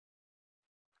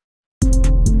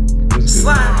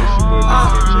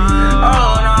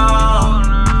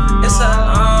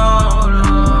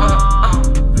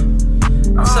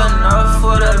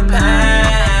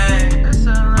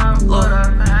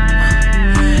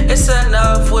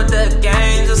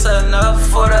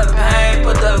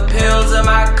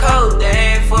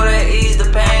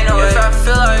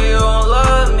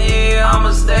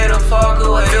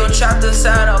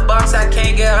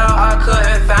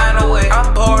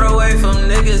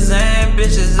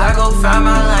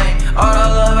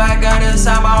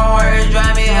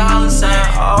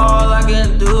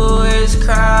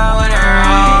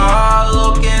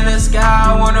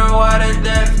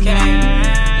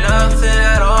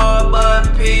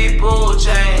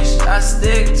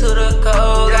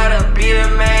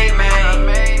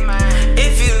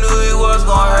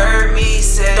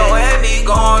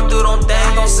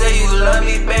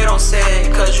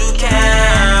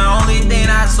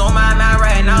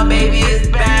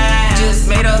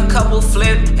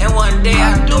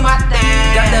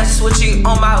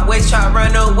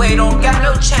run away, don't got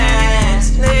no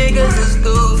chance. Niggas is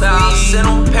goofy, I sit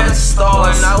on pedestal.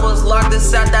 When I was locked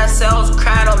inside that cell, was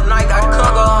crying all night, I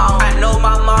couldn't go home. I know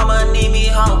my mama need me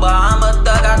home, but I'm a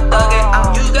thug, I thug it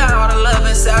out. You got all the love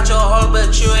inside your heart, but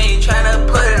you ain't tryna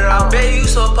put it out. Bet you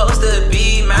supposed to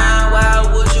be mine, why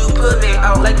would you put me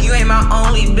out? Like you ain't my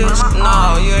only bitch,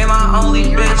 no, you ain't my only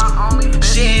bitch.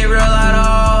 She ain't real at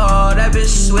all, that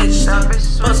bitch switched.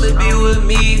 Supposed to be with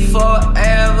me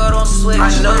forever, don't switch. I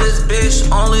know this bitch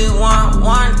only want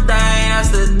one thing, that's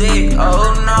the dick.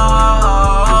 Oh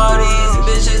no,